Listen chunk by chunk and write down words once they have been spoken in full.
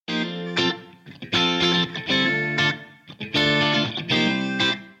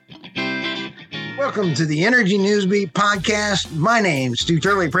Welcome to the Energy Newsbeat podcast. My name's Stu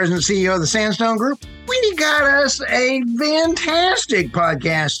Turley, President and CEO of the Sandstone Group. We got us a fantastic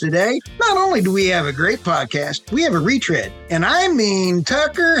podcast today. Not only do we have a great podcast, we have a retread. And I mean,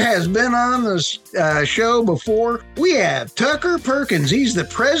 Tucker has been on the show before. We have Tucker Perkins. He's the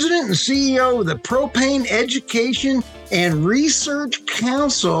President and CEO of the Propane Education and Research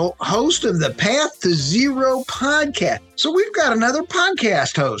Council, host of the Path to Zero podcast. So we've got another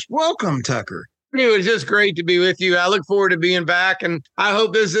podcast host. Welcome, Tucker. It was just great to be with you. I look forward to being back, and I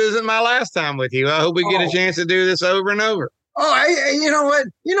hope this isn't my last time with you. I hope we get a chance to do this over and over. You know what?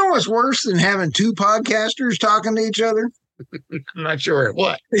 You know what's worse than having two podcasters talking to each other? I'm not sure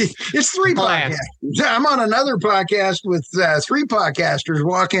what. It's three podcasters. I'm on another podcast with three podcasters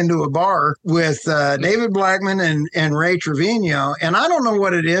walk into a bar with David Blackman and Ray Trevino. And I don't know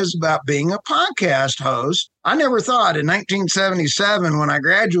what it is about being a podcast host. I never thought in 1977 when I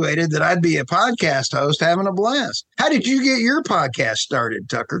graduated that I'd be a podcast host having a blast. How did you get your podcast started,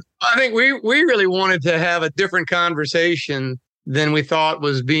 Tucker? I think we really wanted to have a different conversation than we thought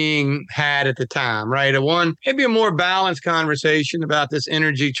was being had at the time, right? Maybe a more balanced conversation about this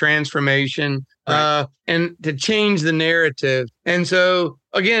energy transformation, right, and to change the narrative. And so,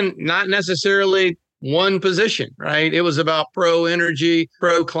 again, not necessarily one position, right? It was about pro-energy,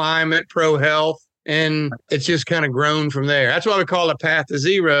 pro-climate, pro-health, and it's just kind of grown from there. That's why we call it Path to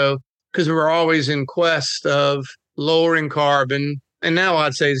Zero, because we're always in quest of lowering carbon. And now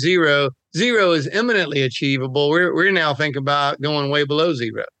I'd say zero. Zero is imminently achievable. We're now thinking about going way below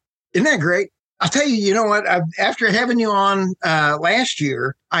zero. Isn't that great? I'll tell you, you know what? After having you on last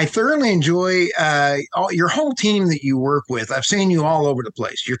year, I thoroughly enjoy your whole team that you work with. I've seen you all over the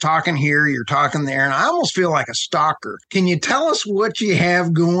place. You're talking here, you're talking there, and I almost feel like a stalker. Can you tell us what you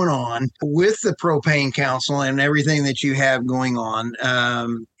have going on with the Propane Council and everything that you have going on?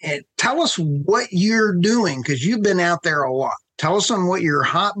 And tell us what you're doing, because you've been out there a lot. Tell us on what your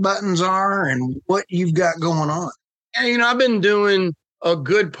hot buttons are and what you've got going on. Yeah, I've been doing a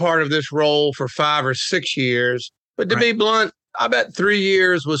good part of this role for 5 or 6 years. But to be blunt, I bet 3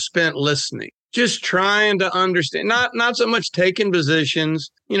 years was spent listening, just trying to understand, not so much taking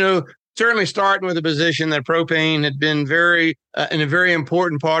positions, certainly starting with a position that propane had been in a very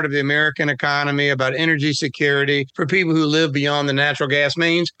important part of the American economy, about energy security for people who live beyond the natural gas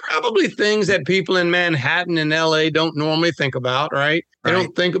mains, probably things that people in Manhattan and LA don't normally think about, right? They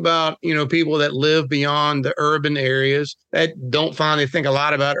don't think about, people that live beyond the urban areas that don't finally think a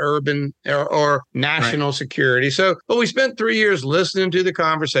lot about urban or national security. But we spent 3 years listening to the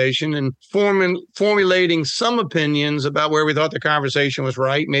conversation and formulating some opinions about where we thought the conversation was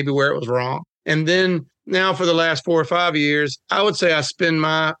right, maybe where it was wrong. And then now for the last 4 or 5 years, I would say I spend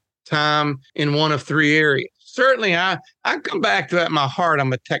my time in one of 3 areas. Certainly, I come back to at my heart,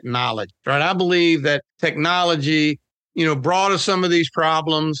 I'm a technologist, right? I believe that technology, brought us some of these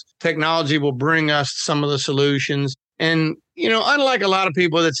problems. Technology will bring us some of the solutions. And, unlike a lot of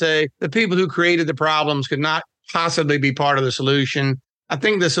people that say the people who created the problems could not possibly be part of the solution, I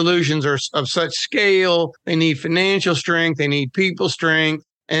think the solutions are of such scale. They need financial strength. They need people strength.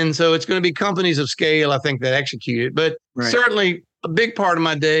 And so it's going to be companies of scale, I think, that execute it. But certainly a big part of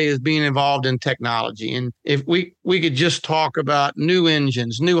my day is being involved in technology. And if we could just talk about new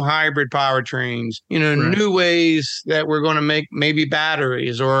engines, new hybrid powertrains, new ways that we're going to make maybe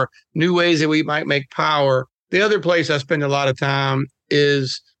batteries or new ways that we might make power. The other place I spend a lot of time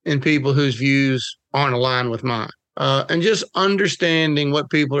is in people whose views aren't aligned with mine. And just understanding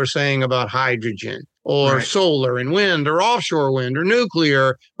what people are saying about hydrogen or solar and wind or offshore wind or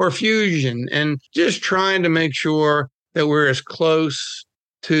nuclear or fusion, and just trying to make sure that we're as close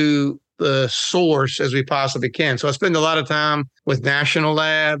to the source as we possibly can. So I spend a lot of time with national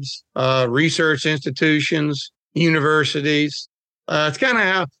labs, research institutions, universities. It's kind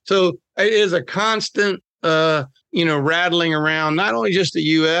of so it is a constant, rattling around, not only just the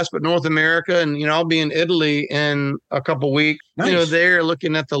U.S., but North America. And, I'll be in Italy in a couple of weeks. Nice. They're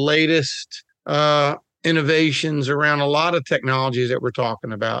looking at the latest innovations around a lot of technologies that we're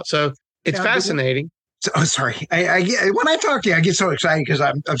talking about. So it's fascinating. Sorry. When I talk to you, I get so excited because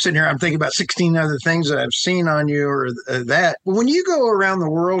I'm sitting here, I'm thinking about 16 other things that I've seen on you or that. But when you go around the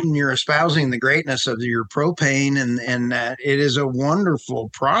world and you're espousing the greatness of your propane and that, it is a wonderful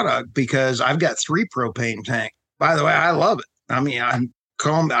product because I've got 3 propane tanks. By the way, I love it. I mean,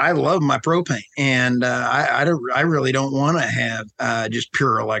 I love my propane, and I really don't want to have just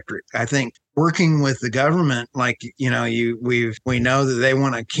pure electric. I think working with the government, like we know that they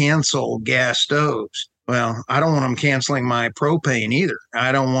want to cancel gas stoves. Well, I don't want them canceling my propane either.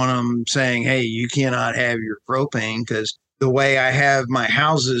 I don't want them saying, hey, you cannot have your propane because the way I have my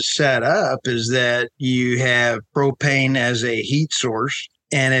houses set up is that you have propane as a heat source.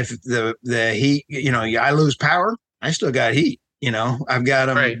 And if the heat, I lose power, I still got heat. I've got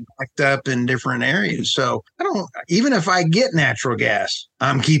them backed up in different areas. So even if I get natural gas,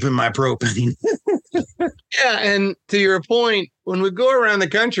 I'm keeping my propane. Yeah. And to your point, when we go around the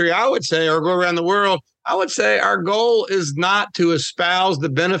country, I would say, or go around the world, I would say our goal is not to espouse the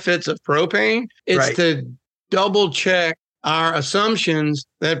benefits of propane. It's to double check our assumptions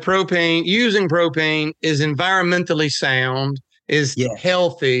that using propane is environmentally sound, is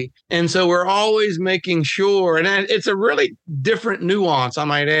healthy. And so we're always making sure, and it's a really different nuance, I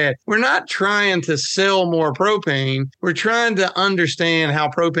might add. We're not trying to sell more propane. We're trying to understand how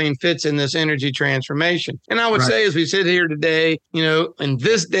propane fits in this energy transformation. And I would say, as we sit here today, in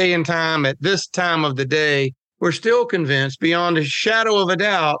this day and time, at this time of the day, we're still convinced beyond a shadow of a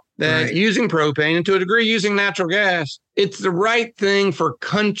doubt that using propane, and to a degree using natural gas, it's the right thing for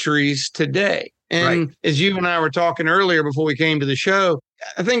countries today. And as you and I were talking earlier before we came to the show,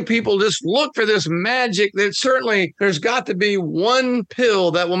 I think people just look for this magic that certainly there's got to be one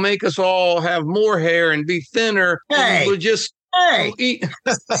pill that will make us all have more hair and be thinner. And we'll just eat.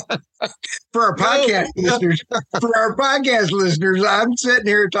 For our podcast listeners, I'm sitting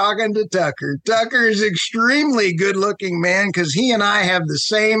here talking to Tucker. Tucker is extremely good-looking man because he and I have the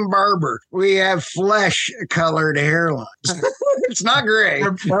same barber. We have flesh-colored hairlines. It's not great.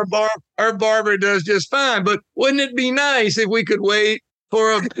 Our barber does just fine, but wouldn't it be nice if we could wait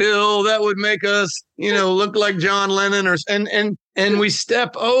for a pill that would make us, look like John Lennon, and we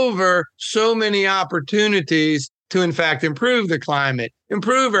step over so many opportunities to, in fact, improve the climate,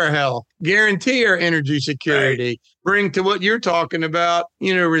 improve our health, guarantee our energy security, bring to what you're talking about,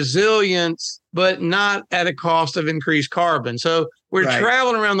 resilience, but not at a cost of increased carbon. So we're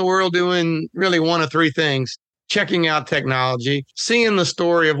traveling around the world doing really one of three things: checking out technology, seeing the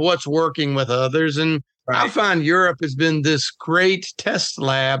story of what's working with others. And I find Europe has been this great test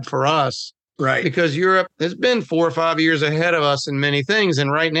lab for us. Because Europe has been 4 or 5 years ahead of us in many things.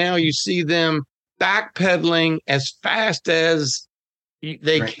 And right now you see them backpedaling as fast as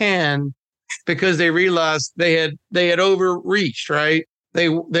they can because they realized they had overreached, They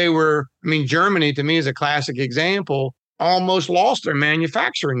were, Germany to me is a classic example, almost lost their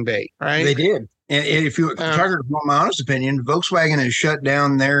manufacturing base, They did. And if you talk about my honest opinion, Volkswagen has shut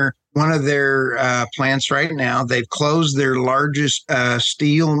down one of their plants right now. They've closed their largest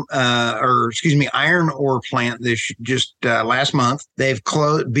iron ore plant last month. They've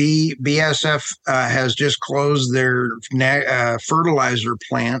closed. BASF has just closed their fertilizer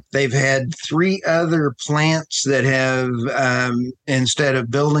plant. They've had 3 other plants that have, instead of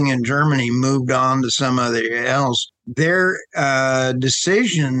building in Germany, moved on to some other else. Their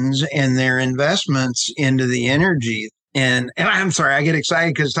decisions and their investments into the energy. And I'm sorry, I get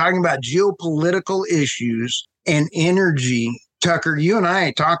excited because talking about geopolitical issues and energy, Tucker, you and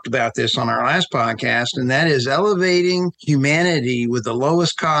I talked about this on our last podcast, and that is elevating humanity with the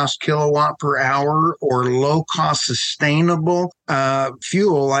lowest cost kilowatt per hour or low cost sustainable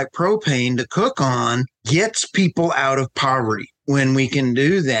fuel like propane to cook on gets people out of poverty. When we can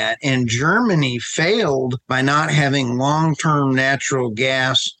do that. And Germany failed by not having long-term natural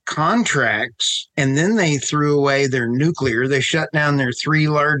gas contracts. And then they threw away their nuclear. They shut down their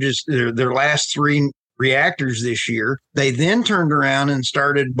last 3 reactors this year. They then turned around and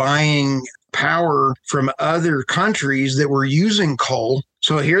started buying power from other countries that were using coal.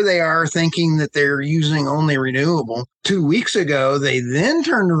 So here they are thinking that they're using only renewable. 2 weeks ago, they then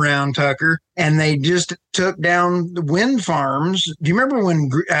turned around, Tucker, and they just took down the wind farms. Do you remember when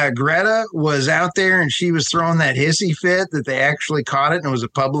Greta was out there and she was throwing that hissy fit that they actually caught it and it was a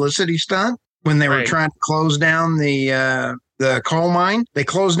publicity stunt when they were trying to close down the coal mine? They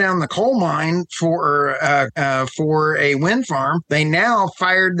closed down the coal mine for a wind farm. They now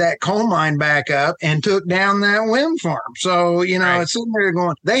fired that coal mine back up and took down that wind farm. So, it's sitting there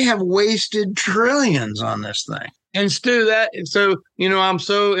going, they have wasted trillions on this thing. And Stu, I'm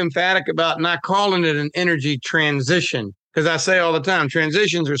so emphatic about not calling it an energy transition because I say all the time,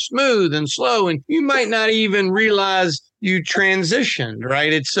 transitions are smooth and slow, and you might not even realize you transitioned,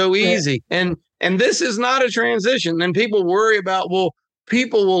 right? It's so easy. And this is not a transition. And people worry about,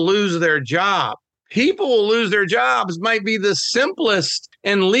 people will lose their job. People will lose their jobs might be the simplest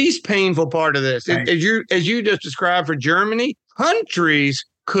and least painful part of this. Right. As you just described for Germany, countries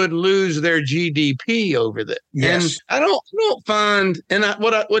could lose their GDP over this. Yes. And I don't find, and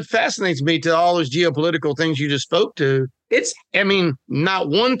what fascinates me to all those geopolitical things you just spoke to, not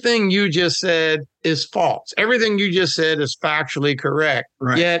one thing you just said is false. Everything you just said is factually correct.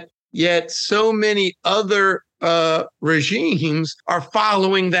 Right. Yet so many other regimes are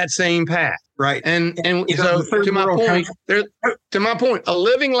following that same path. Right. And so to my point, a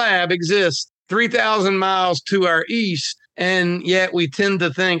living lab exists 3,000 miles to our east, and yet we tend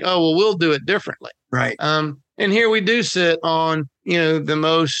to think, oh, well, we'll do it differently. Right. And here we do sit on, the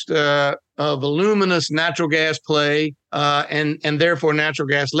most voluminous natural gas play, and therefore natural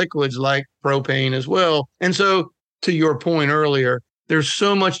gas liquids like propane as well. And so, to your point earlier, there's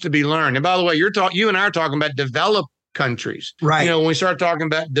so much to be learned. And by the way, you and I are talking about developed countries. Right. When we start talking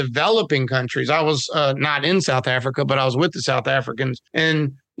about developing countries, I was not in South Africa, but I was with the South Africans,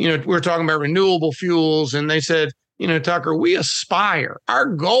 and we're talking about renewable fuels, and they said, Tucker, we aspire. Our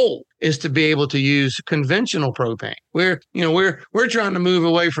goal is to be able to use conventional propane. We're trying to move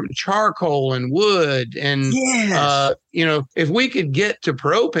away from charcoal and wood. And, yes. If we could get to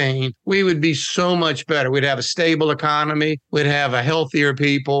propane, we would be so much better. We'd have a stable economy. We'd have a healthier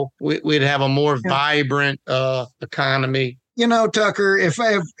people. We'd have a more vibrant economy. Tucker, if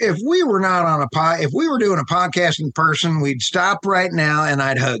we were not on if we were doing a podcast in person, we'd stop right now and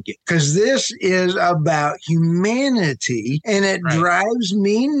I'd hug you, because this is about humanity, and it drives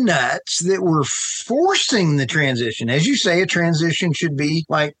me nuts that we're forcing the transition. As you say, a transition should be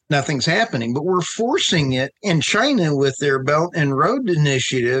like nothing's happening, but we're forcing it. And China, with their Belt and Road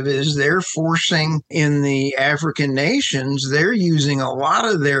Initiative, they're forcing in the African nations, they're using a lot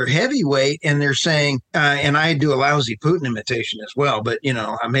of their heavyweight, and they're saying, and I do a lousy Putin imitation as well, but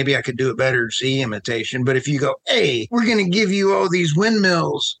maybe I could do a better Z imitation. But if you go, hey, we're going to give you all these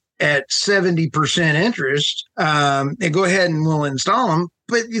windmills at 70% interest, and go ahead and we'll install them.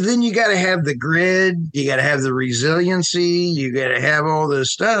 But then you got to have the grid, you got to have the resiliency, you got to have all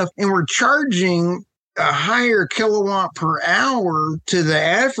this stuff. And we're charging a higher kilowatt per hour to the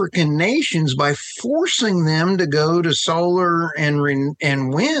African nations by forcing them to go to solar and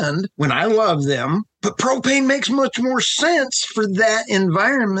wind, when I love them. But propane makes much more sense for that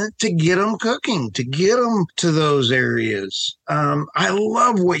environment, to get them cooking, to get them to those areas. I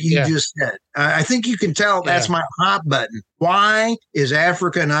love what you just said. I think you can tell that's my hot button. Why is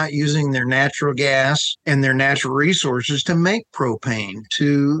Africa not using their natural gas and their natural resources to make propane,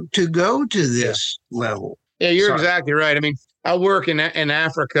 to go to this level? Yeah, you're exactly right. I mean, I work in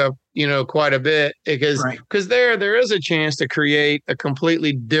Africa, quite a bit, because there is a chance to create a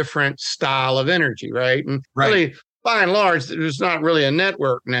completely different style of energy, right? And really, by and large, there's not really a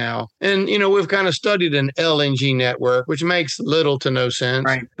network now. And, we've kind of studied an LNG network, which makes little to no sense.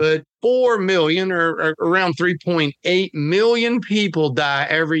 Right. But 4 million or around 3.8 million people die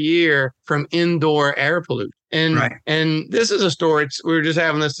every year from indoor air pollution. And this is a story, we were just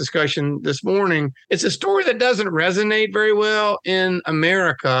having this discussion this morning. It's a story that doesn't resonate very well in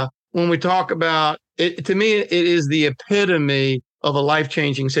America when we talk about it. To me, it is the epitome of a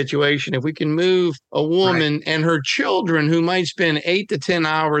life-changing situation. If we can move a woman and her children, who might spend 8 to 10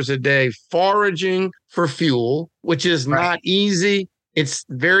 hours a day foraging for fuel, which is not easy, it's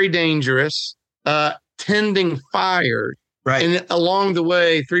very dangerous, tending fires. Right. And along the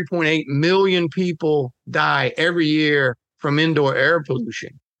way, 3.8 million people die every year from indoor air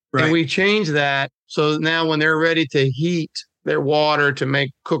pollution. Right. And we change that. So now when they're ready to heat their water to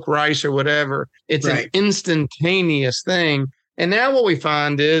cook rice or whatever, it's an instantaneous thing. And now what we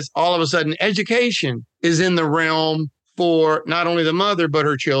find is all of a sudden education is in the realm for not only the mother, but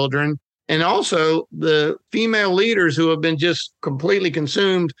her children. And also the female leaders who have been just completely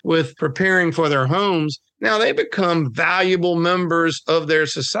consumed with preparing for their homes. Now they become valuable members of their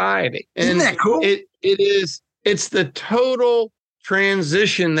society. And isn't that cool? It's the total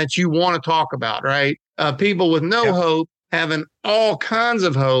transition that you want to talk about, right? People with no hope having all kinds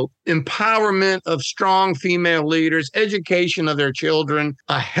of hope, empowerment of strong female leaders, education of their children,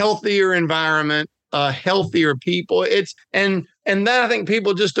 a healthier environment, healthier people. And that I think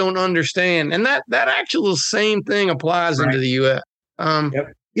people just don't understand. And that actual same thing applies into the U.S. One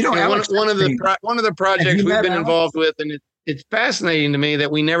of the projects we've been involved with, and it's fascinating to me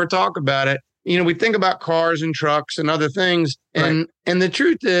that we never talk about it. We think about cars and trucks and other things, and the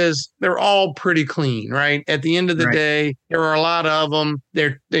truth is they're all pretty clean, right? At the end of the day, there are a lot of them.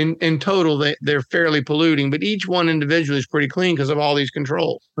 They're in total, they're fairly polluting, but each one individually is pretty clean because of all these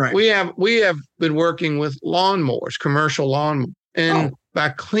controls. Right. We have been working with lawnmowers, commercial lawnmowers, and by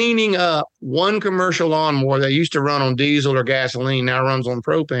cleaning up one commercial lawnmower that used to run on diesel or gasoline, now runs on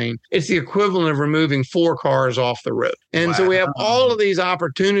propane, it's the equivalent of removing 4 cars off the road. And so we have all of these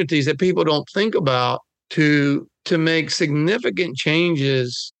opportunities that people don't think about to make significant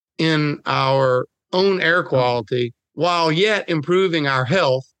changes in our own air quality, while yet improving our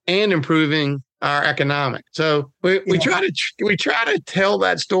health and improving our economic. So we try to tell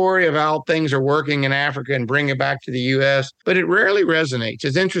that story of how things are working in Africa and bring it back to the U.S., but it rarely resonates.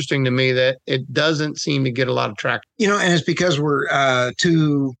 It's interesting to me that it doesn't seem to get a lot of traction. And it's because we're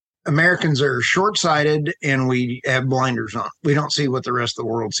too Americans are short-sighted and we have blinders on. We don't see what the rest of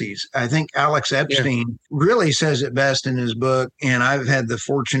the world sees. I think Alex Epstein really says it best in his book, and I've had the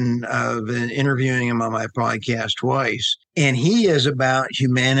fortune of interviewing him on my podcast twice. And he is about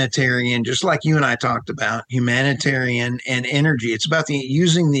humanitarian, just like you and I talked about, humanitarian and energy. It's about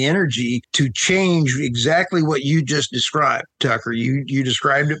using the energy to change exactly what you just described, Tucker. You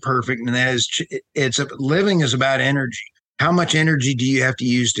described it perfect, and that is, living is about energy. How much energy do you have to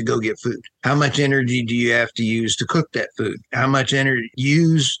use to go get food? How much energy do you have to use to cook that food? How much energy?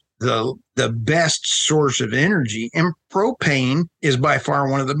 Use the best source of energy. And propane is by far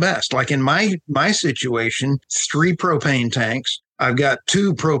one of the best. Like in my situation, 3 propane tanks. I've got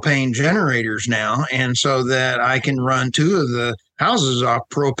 2 propane generators now. And so that I can run 2 of the houses off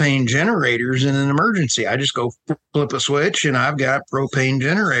propane generators in an emergency. I just go flip a switch and I've got propane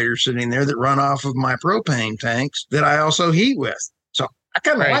generators sitting there that run off of my propane tanks that I also heat with. So I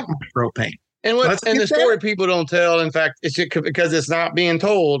kind of like my propane. And the story people don't tell, in fact, it's because it's not being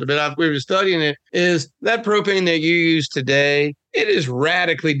told, but we were studying it, is that propane that you use today, it is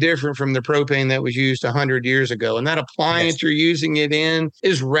radically different from the propane that was used 100 years ago. And that appliance you're using it in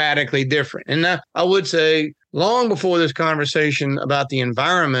is radically different. And I would say long before this conversation about the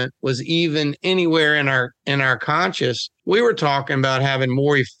environment was even anywhere in our conscious, we were talking about having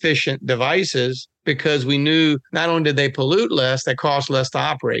more efficient devices because we knew not only did they pollute less, they cost less to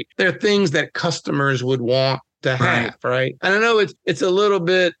operate. They're things that customers would want to have, right? And I know it's a little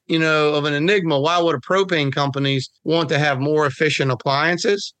bit, of an enigma. Why would a propane companies want to have more efficient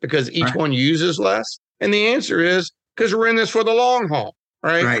appliances? Because each one uses less. And the answer is because we're in this for the long haul,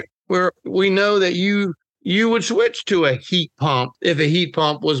 right? Where we know that you would switch to a heat pump if a heat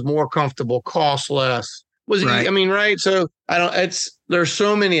pump was more comfortable, cost less. Right? So there's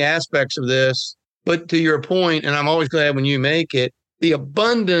so many aspects of this. But to your point, and I'm always glad when you make it, the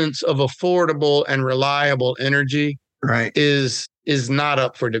abundance of affordable and reliable energy is not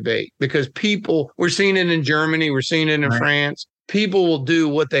up for debate because we're seeing it in Germany, we're seeing it in France. People will do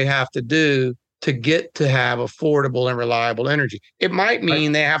what they have to do to get to have affordable and reliable energy. It might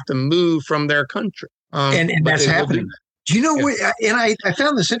mean they have to move from their country. And that's happening. Do you know what? And I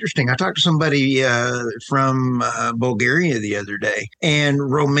found this interesting. I talked to somebody from Bulgaria the other day,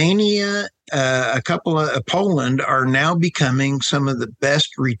 and Romania, a couple of Poland are now becoming some of the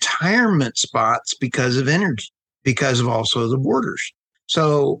best retirement spots because of energy, because of also the borders.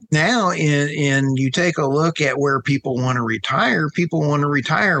 So now you take a look at where people want to retire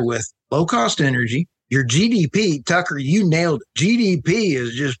with low cost energy. Your GDP, Tucker, you nailed it. GDP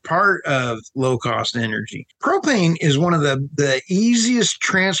is just part of low-cost energy. Propane is one of the easiest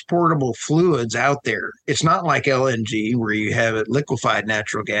transportable fluids out there. It's not like LNG where you have it liquefied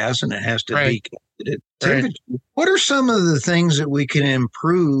natural gas and it has to be kept at temperature. What are some of the things that we can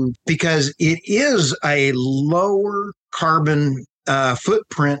improve? Because it is a lower carbon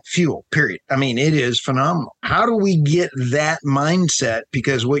footprint fuel, period. I mean, it is phenomenal. How do we get that mindset?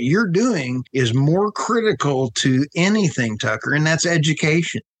 Because what you're doing is more critical to anything, Tucker, and that's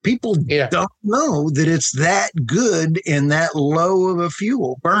education. People don't know that it's that good and that low of a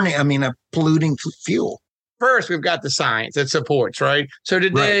fuel, a polluting fuel. First, we've got the science that supports, right? So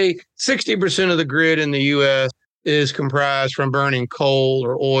today, 60% of the grid in the U.S. is comprised from burning coal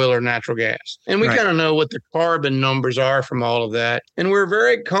or oil or natural gas. And we kind of know what the carbon numbers are from all of that. And we're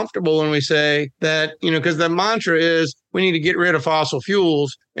very comfortable when we say that, because the mantra is we need to get rid of fossil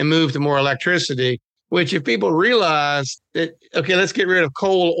fuels and move to more electricity, which if people realize that, okay, let's get rid of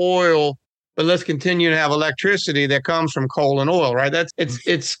coal, oil, but let's continue to have electricity that comes from coal and oil, right?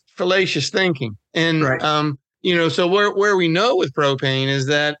 It's fallacious thinking. And, so where we know with propane is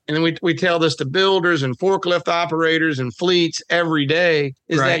that, and we tell this to builders and forklift operators and fleets every day,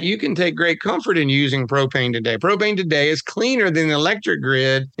 is that you can take great comfort in using propane today. Propane today is cleaner than the electric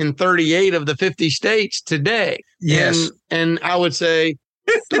grid in 38 of the 50 states today. Yes. And I would say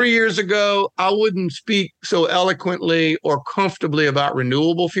 3 years ago, I wouldn't speak so eloquently or comfortably about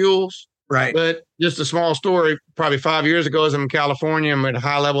renewable fuels. Right. But just a small story, probably 5 years ago, as I'm in California, I'm at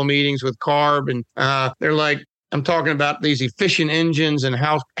high-level meetings with CARB, and they're like, I'm talking about these efficient engines and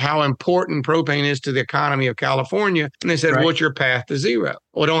how important propane is to the economy of California. And they said, what's your path to zero?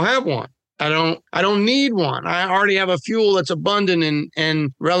 Well, I don't have one. I don't need one. I already have a fuel that's abundant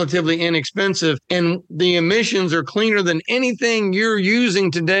and relatively inexpensive. And the emissions are cleaner than anything you're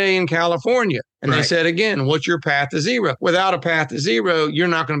using today in California. And they said, again, what's your path to zero? Without a path to zero, you're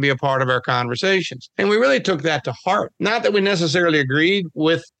not going to be a part of our conversations. And we really took that to heart. Not that we necessarily agreed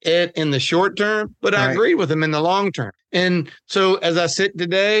with it in the short term, but I agreed with them in the long term. And so as I sit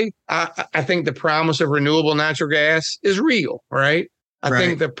today, I think the promise of renewable natural gas is real, right? I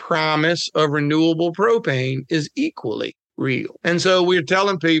think the promise of renewable propane is equally real. And so we're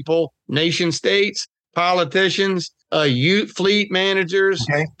telling people, nation states, politicians, youth fleet managers,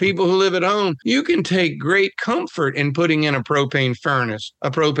 people who live at home, you can take great comfort in putting in a propane furnace,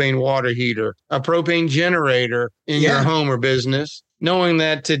 a propane water heater, a propane generator in your home or business, knowing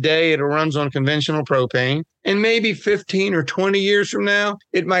that today it runs on conventional propane. And maybe 15 or 20 years from now,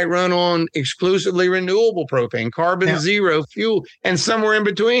 it might run on exclusively renewable propane, carbon zero fuel, and somewhere in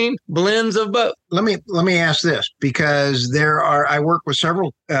between, blends of both. Let me ask this, because I work with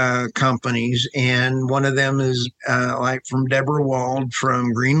several companies, and one of them is like from Deborah Wald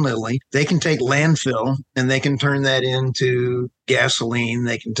from Green Lily. They can take landfill and they can turn that into gasoline.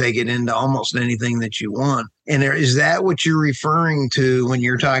 They can take it into almost anything that you want. And is that what you're referring to when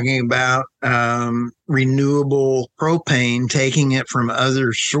you're talking about renewable propane, taking it from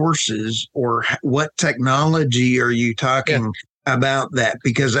other sources, or what technology are you talking about that?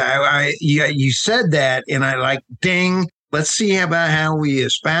 Because you said that, and I like, ding, let's see about how we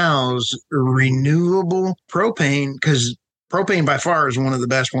espouse renewable propane, because propane by far is one of the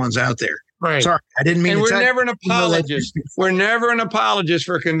best ones out there. Right. Sorry, I didn't mean and to. We're never an apologist. We're never an apologist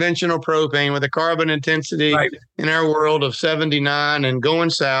for conventional propane with a carbon intensity in our world of 79 and going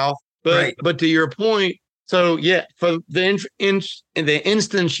south. But to your point, so for the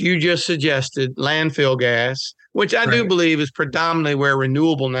instance you just suggested, landfill gas, which I do believe is predominantly where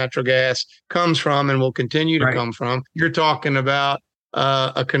renewable natural gas comes from and will continue to come from. You're talking about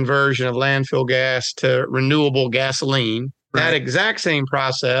a conversion of landfill gas to renewable gasoline. That exact same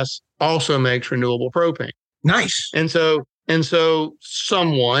process also makes renewable propane. Nice. And so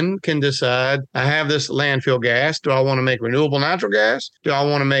someone can decide, I have this landfill gas. Do I want to make renewable natural gas? Do I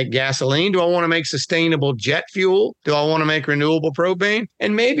want to make gasoline? Do I want to make sustainable jet fuel? Do I want to make renewable propane?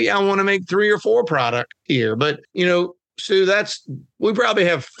 And maybe I want to make 3 or 4 product here. But, Sue, we probably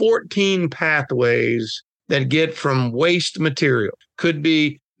have 14 pathways that get from waste material. Could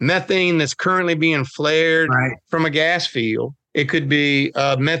be methane that's currently being flared from a gas field. It could be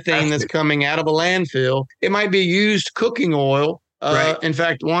methane that's coming out of a landfill. It might be used cooking oil. In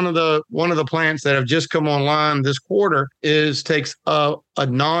fact, one of the plants that have just come online this quarter takes a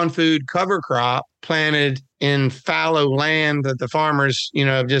non-food cover crop planted in fallow land that the farmers,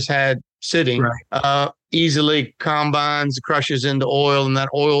 have just had sitting. Easily combines, crushes into oil, and that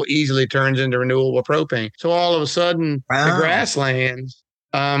oil easily turns into renewable propane. So all of a sudden, the grasslands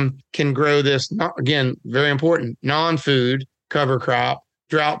can grow this, again, very important, non-food cover crop,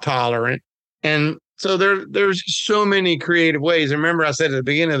 drought tolerant. And so there's so many creative ways. And remember, I said at the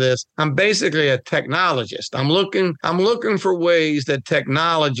beginning of this, I'm basically a technologist. I'm looking for ways that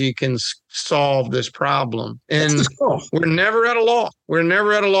technology can solve this problem. And we're never at a loss. We're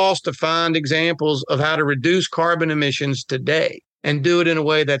never at a loss to find examples of how to reduce carbon emissions today and do it in a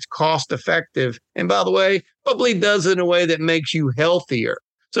way that's cost effective. And by the way, probably does it in a way that makes you healthier.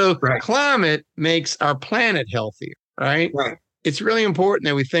 So climate makes our planet healthier. Right. It's really important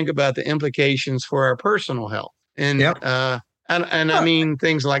that we think about the implications for our personal health. And I mean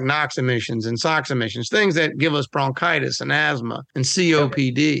things like NOx emissions and SOx emissions, things that give us bronchitis and asthma and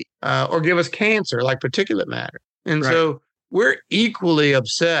COPD, or give us cancer like particulate matter. And so we're equally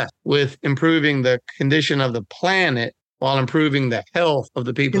obsessed with improving the condition of the planet while improving the health of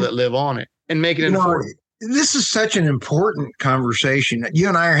the people that live on it and making it affordable. This is such an important conversation. You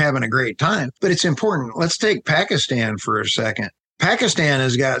and I are having a great time, but it's important. Let's take Pakistan for a second. Pakistan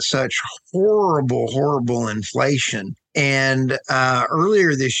has got such horrible inflation. And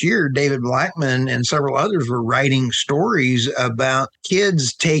earlier this year, David Blackman and several others were writing stories about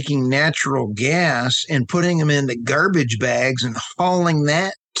kids taking natural gas and putting them into garbage bags and hauling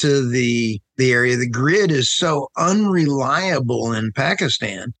that to the area. The grid is so unreliable in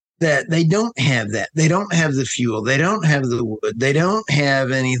Pakistan that they don't have that. They don't have the fuel. They don't have the wood. They don't have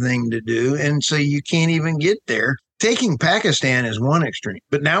anything to do. And so you can't even get there. Taking Pakistan is one extreme.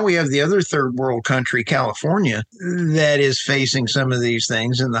 But now we have the other third world country, California, that is facing some of these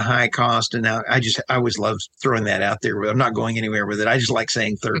things and the high cost. And now I always love throwing that out there. I'm not going anywhere with it. I just like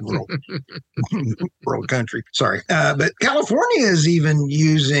saying third world world country. Sorry. But California is even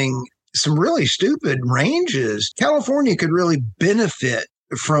using some really stupid ranges. California could really benefit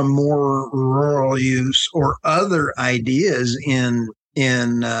from more rural use or other ideas in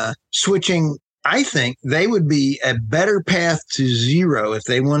switching I think they would be a better path to zero if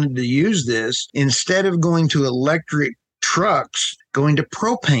they wanted to use this instead of going to electric trucks, going to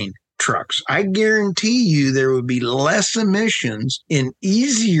propane trucks. I guarantee you there would be less emissions and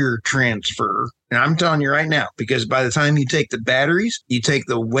easier transfer. And I'm telling you right now, because by the time you take the batteries, you take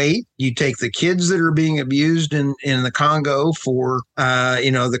the weight, you take the kids that are being abused in the Congo for,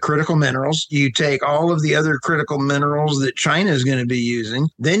 the critical minerals, you take all of the other critical minerals that China is going to be using,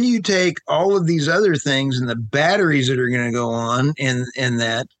 then you take all of these other things and the batteries that are going to go on and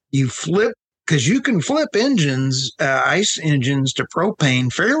that you flip. Because you can flip engines, ICE engines to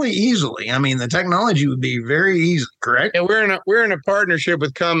propane fairly easily. I mean, the technology would be very easy, correct? And we're in a partnership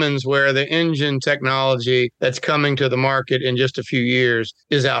with Cummins where the engine technology that's coming to the market in just a few years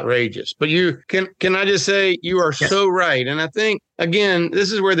is outrageous. But can I just say you are so right. And I think, again,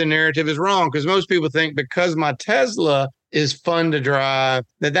 this is where the narrative is wrong, because most people think because my Tesla is fun to drive,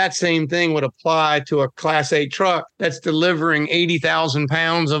 that same thing would apply to a Class 8 truck that's delivering 80,000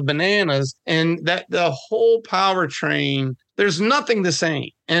 pounds of bananas, and that the whole powertrain, there's nothing the same.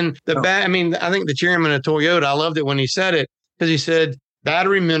 And I think the chairman of Toyota, I loved it when he said it, because he said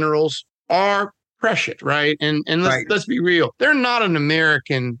battery minerals are precious, right? And let's be real, they're not an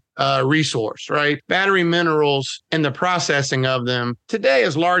American resource, right? Battery minerals and the processing of them today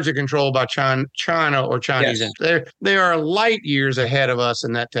is largely controlled by China or Chinese. Yes. They are light years ahead of us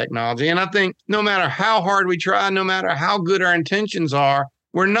in that technology. And I think no matter how hard we try, no matter how good our intentions are,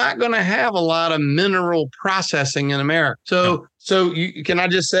 we're not going to have a lot of mineral processing in America. So can I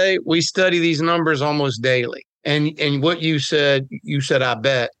just say, we study these numbers almost daily. And what you said, I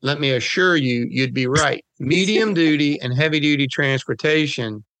bet, let me assure you, you'd be right. Medium duty and heavy duty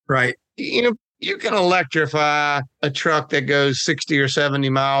transportation. Right. You can electrify a truck that goes 60 or 70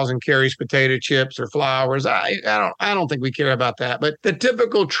 miles and carries potato chips or flowers. I don't think we care about that. But the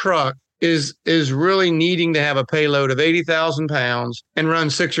typical truck is really needing to have a payload of 80,000 pounds and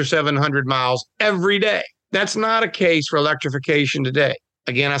run 600 or 700 miles every day. That's not a case for electrification today.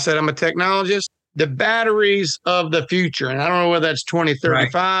 Again, I said I'm a technologist. The batteries of the future, and I don't know whether that's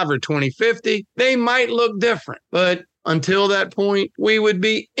 2035 or 2050, they might look different. But until that point, we would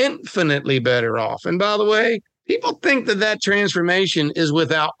be infinitely better off. And by the way, people think that transformation is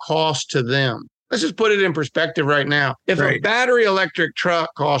without cost to them. Let's just put it in perspective right now. If a battery electric truck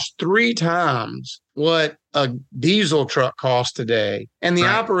costs 3 times what a diesel truck costs today, and the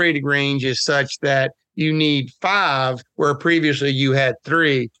operating range is such that you need 5 where previously you had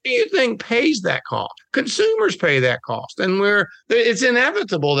 3, who do you think pays that cost? Consumers pay that cost. And it's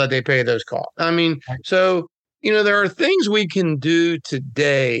inevitable that they pay those costs. I mean, so there are things we can do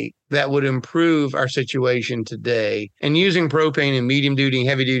today that would improve our situation today. And using propane in medium duty and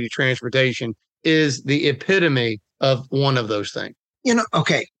heavy duty transportation is the epitome of one of those things.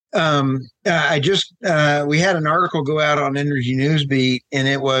 Okay. We had an article go out on Energy Newsbeat, and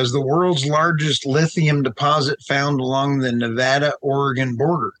it was the world's largest lithium deposit found along the Nevada-Oregon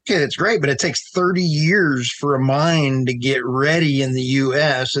border. Okay, that's great, but it takes 30 years for a mine to get ready in the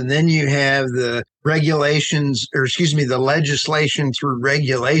U.S., and then you have the the legislation through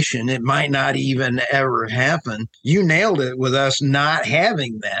regulation. It might not even ever happen. You nailed it with us not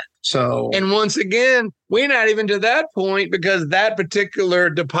having that. So, and once again, we're not even to that point because that particular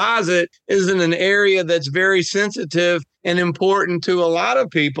deposit is in an area that's very sensitive and important to a lot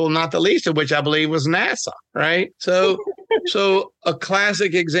of people, not the least of which I believe was NASA, right? So a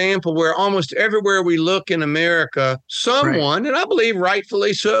classic example where almost everywhere we look in America, someone, and I believe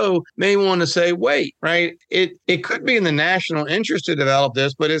rightfully so, may want to say, wait, right? It could be in the national interest to develop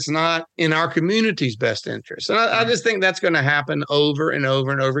this, but it's not in our community's best interest. And I just think that's going to happen over and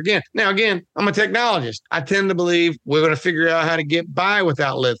over and over again. Now, again, I'm a technologist. I tend to believe we're going to figure out how to get by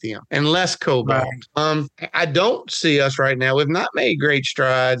without lithium and less cobalt. I don't see us right now. We've not made great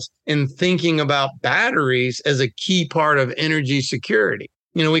strides in thinking about batteries as a key part of energy security.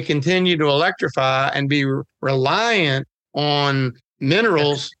 We continue to electrify and be reliant on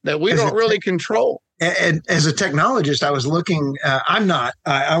minerals that we don't really control. And as a technologist, I was looking,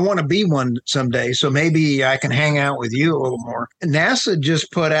 I want to be one someday, so maybe I can hang out with you a little more. NASA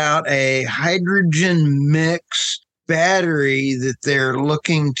just put out a hydrogen mix battery that they're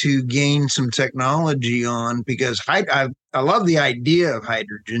looking to gain some technology on, because I love the idea of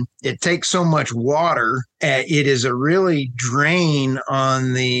hydrogen. It takes so much water. It is a really drain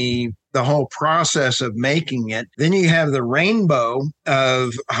on the the whole process of making it. Then you have the rainbow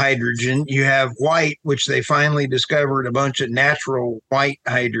of hydrogen. You have white, which they finally discovered a bunch of natural white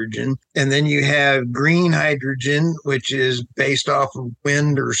hydrogen. And then you have green hydrogen, which is based off of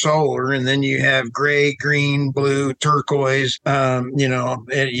wind or solar. And then you have gray, green, blue, turquoise.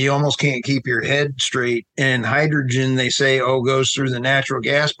 You almost can't keep your head straight. And hydrogen, they say, goes through the natural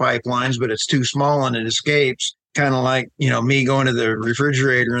gas pipelines, but it's too small and it escapes. Kind of like, me going to the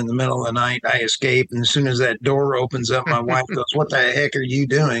refrigerator in the middle of the night, I escape. And as soon as that door opens up, my wife goes, "What the heck are you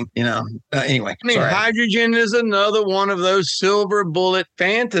doing?" Anyway. Sorry. Hydrogen is another one of those silver bullet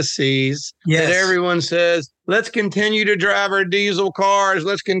fantasies that everyone says, let's continue to drive our diesel cars.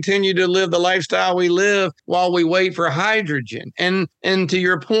 Let's continue to live the lifestyle we live while we wait for hydrogen. And to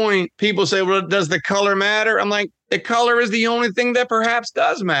your point, people say, well, does the color matter? I'm like, the color is the only thing that perhaps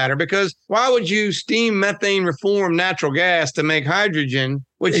does matter, because why would you steam methane reform natural gas to make hydrogen,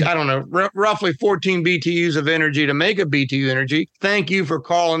 which I don't know, roughly 14 BTUs of energy to make a BTU energy? Thank you for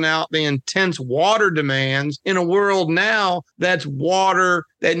calling out the intense water demands in a world now that's water,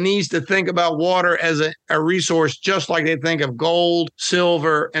 that needs to think about water as a resource, just like they think of gold,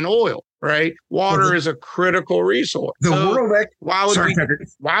 silver, and oil. Right? Water is a critical resource. Why would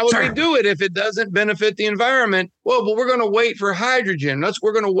we do it if it doesn't benefit the environment? Well, but we're going to wait for hydrogen.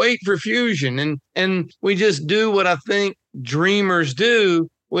 We're going to wait for fusion. And we just do what I think dreamers do,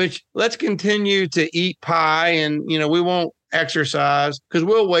 which let's continue to eat pie and, we won't exercise because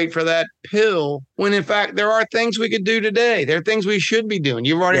we'll wait for that pill, when in fact there are things we could do today. There are things we should be doing.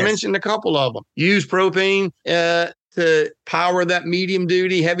 You've already mentioned a couple of them. Use propane to power that medium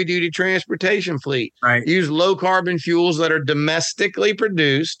duty, heavy duty transportation fleet. Right. Use low carbon fuels that are domestically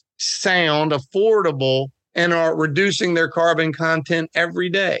produced, sound, affordable, and are reducing their carbon content every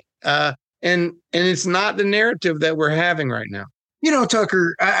day. And it's not the narrative that we're having right now.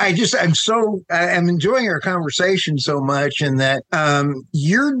 Tucker, I'm enjoying our conversation so much, in that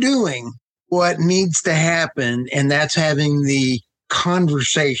you're doing what needs to happen, and that's having the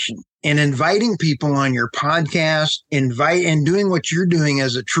conversation and inviting people on your podcast, and doing what you're doing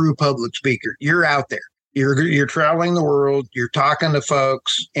as a true public speaker. You're out there. You're traveling the world. You're talking to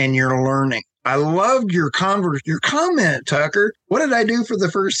folks, and you're learning. I loved your comment, Tucker. What did I do for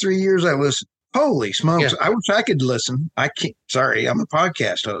the first 3 years I listened? Holy smokes. Yeah. I wish I could listen. I can't. Sorry, I'm a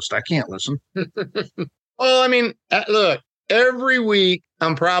podcast host. I can't listen. Well, look, every week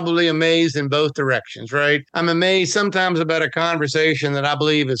I'm probably amazed in both directions, right? I'm amazed sometimes about a conversation that I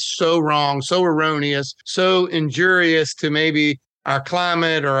believe is so wrong, so erroneous, so injurious to maybe our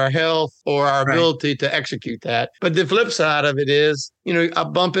climate or our health or our ability to execute that. But the flip side of it is, I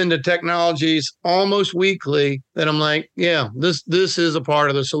bump into technologies almost weekly that I'm like, yeah, this is a part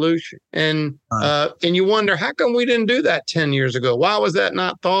of the solution. And you wonder, how come we didn't do that 10 years ago? Why was that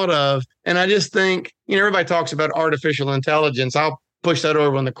not thought of? And I just think, everybody talks about artificial intelligence. I'll push that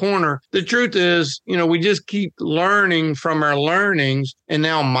over in the corner. The truth is, we just keep learning from our learnings, and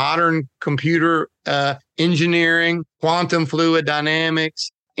now modern computer engineering, quantum fluid dynamics,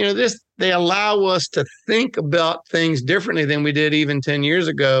 they allow us to think about things differently than we did even 10 years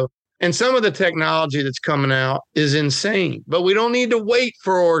ago. And some of the technology that's coming out is insane, but we don't need to wait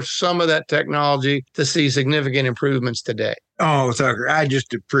for some of that technology to see significant improvements today. Oh, Tucker, I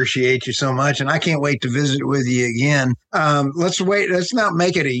just appreciate you so much, and I can't wait to visit with you again. Let's not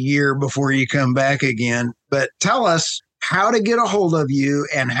make it a year before you come back again, but tell us how to get a hold of you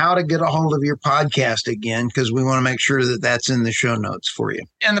and how to get a hold of your podcast again, because we want to make sure that that's in the show notes for you.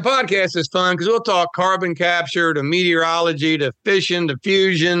 And the podcast is fun because we'll talk carbon capture to meteorology to fission to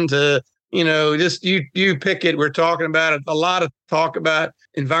fusion to, just you pick it. We're talking about it. A lot of talk about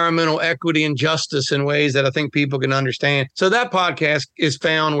environmental equity and justice in ways that I think people can understand. So that podcast is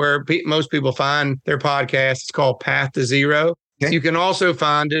found where most people find their podcast. It's called Path to Zero. Okay. You can also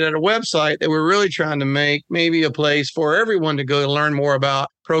find it at a website that we're really trying to make maybe a place for everyone to go to learn more about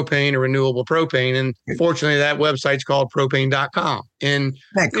propane or renewable propane. And fortunately, that website's called propane.com. And,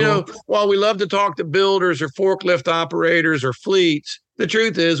 while we love to talk to builders or forklift operators or fleets, the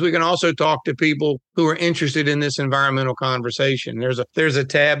truth is we can also talk to people who are interested in this environmental conversation. There's a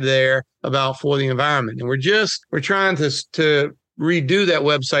tab there about for the environment. And we're trying to redo that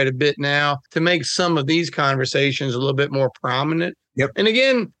website a bit now to make some of these conversations a little bit more prominent. Yep. And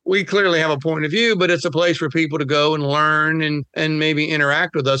again, we clearly have a point of view, but it's a place for people to go and learn and maybe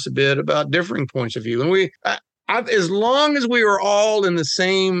interact with us a bit about differing points of view. And as long as we are all in the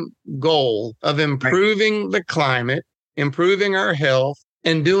same goal of improving the climate, improving our health,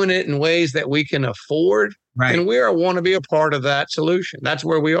 and doing it in ways that we can afford, and we want to be a part of that solution. That's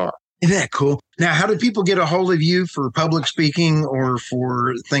where we are. Isn't that cool? Now, how do people get a hold of you for public speaking or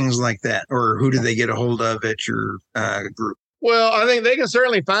for things like that? Or who do they get a hold of at your group? Well, I think they can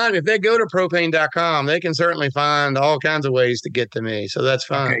certainly find, if they go to propane.com, they can certainly find all kinds of ways to get to me. So that's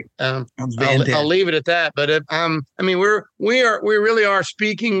fine. Okay. I'll leave it at that. But we really are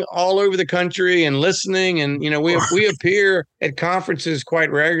speaking all over the country and listening. And, we appear at conferences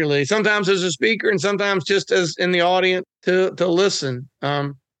quite regularly, sometimes as a speaker and sometimes just as in the audience to listen.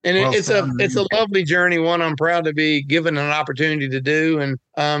 It's a lovely journey, one I'm proud to be given an opportunity to do. And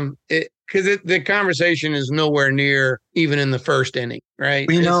because the conversation is nowhere near even in the first inning, right?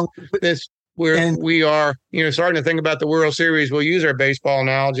 We are starting to think about the World Series. We'll use our baseball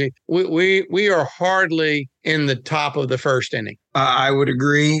analogy. We are hardly in the top of the first inning. I would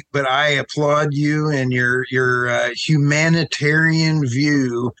agree, but I applaud you and your humanitarian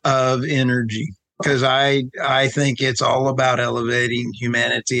view of energy. Because I think it's all about elevating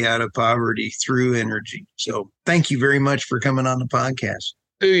humanity out of poverty through energy. So thank you very much for coming on the podcast.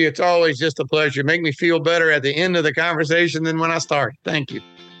 It's always just a pleasure. Make me feel better at the end of the conversation than when I started. Thank you.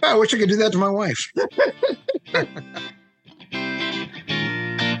 I wish I could do that to my wife.